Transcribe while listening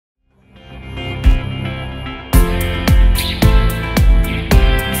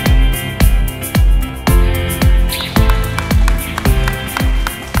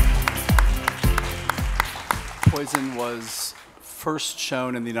was first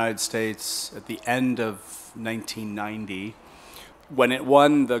shown in the United States at the end of 1990. When it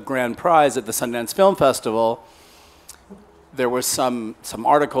won the grand prize at the Sundance Film Festival, there was some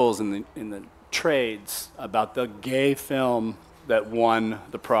articles in the trades about the gay film that won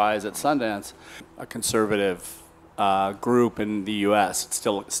the prize at Sundance. A conservative group in the U.S. It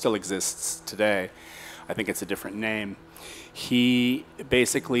still exists today. I think it's a different name. He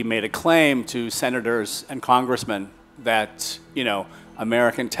basically made a claim to senators and congressmen that, you know,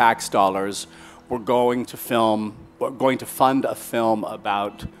 American tax dollars were going to fund a film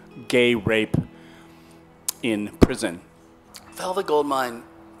about gay rape in prison. Velvet Goldmine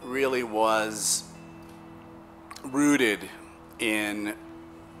really was rooted in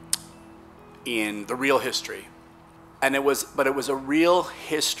the real history. And it was a real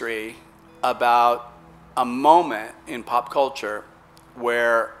history about a moment in pop culture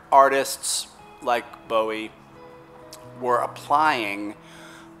where artists like Bowie were applying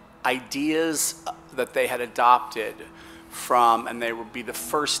ideas that they had adopted from, and they would be the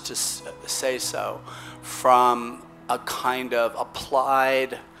first to say so, from a kind of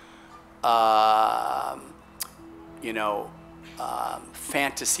applied,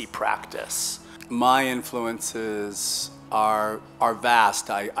 fantasy practice. My influences are vast,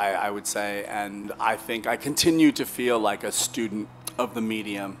 I would say, and I think I continue to feel like a student of the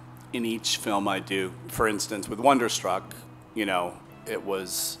medium in each film I do. For instance, with Wonderstruck, you know, it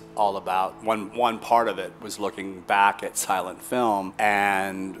was all about, one part of it was looking back at silent film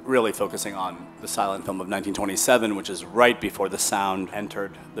and really focusing on the silent film of 1927, which is right before the sound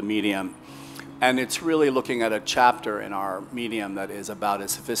entered the medium. And it's really looking at a chapter in our medium that is about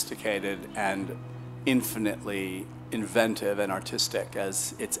as sophisticated and infinitely inventive and artistic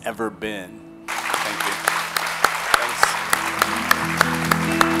as it's ever been.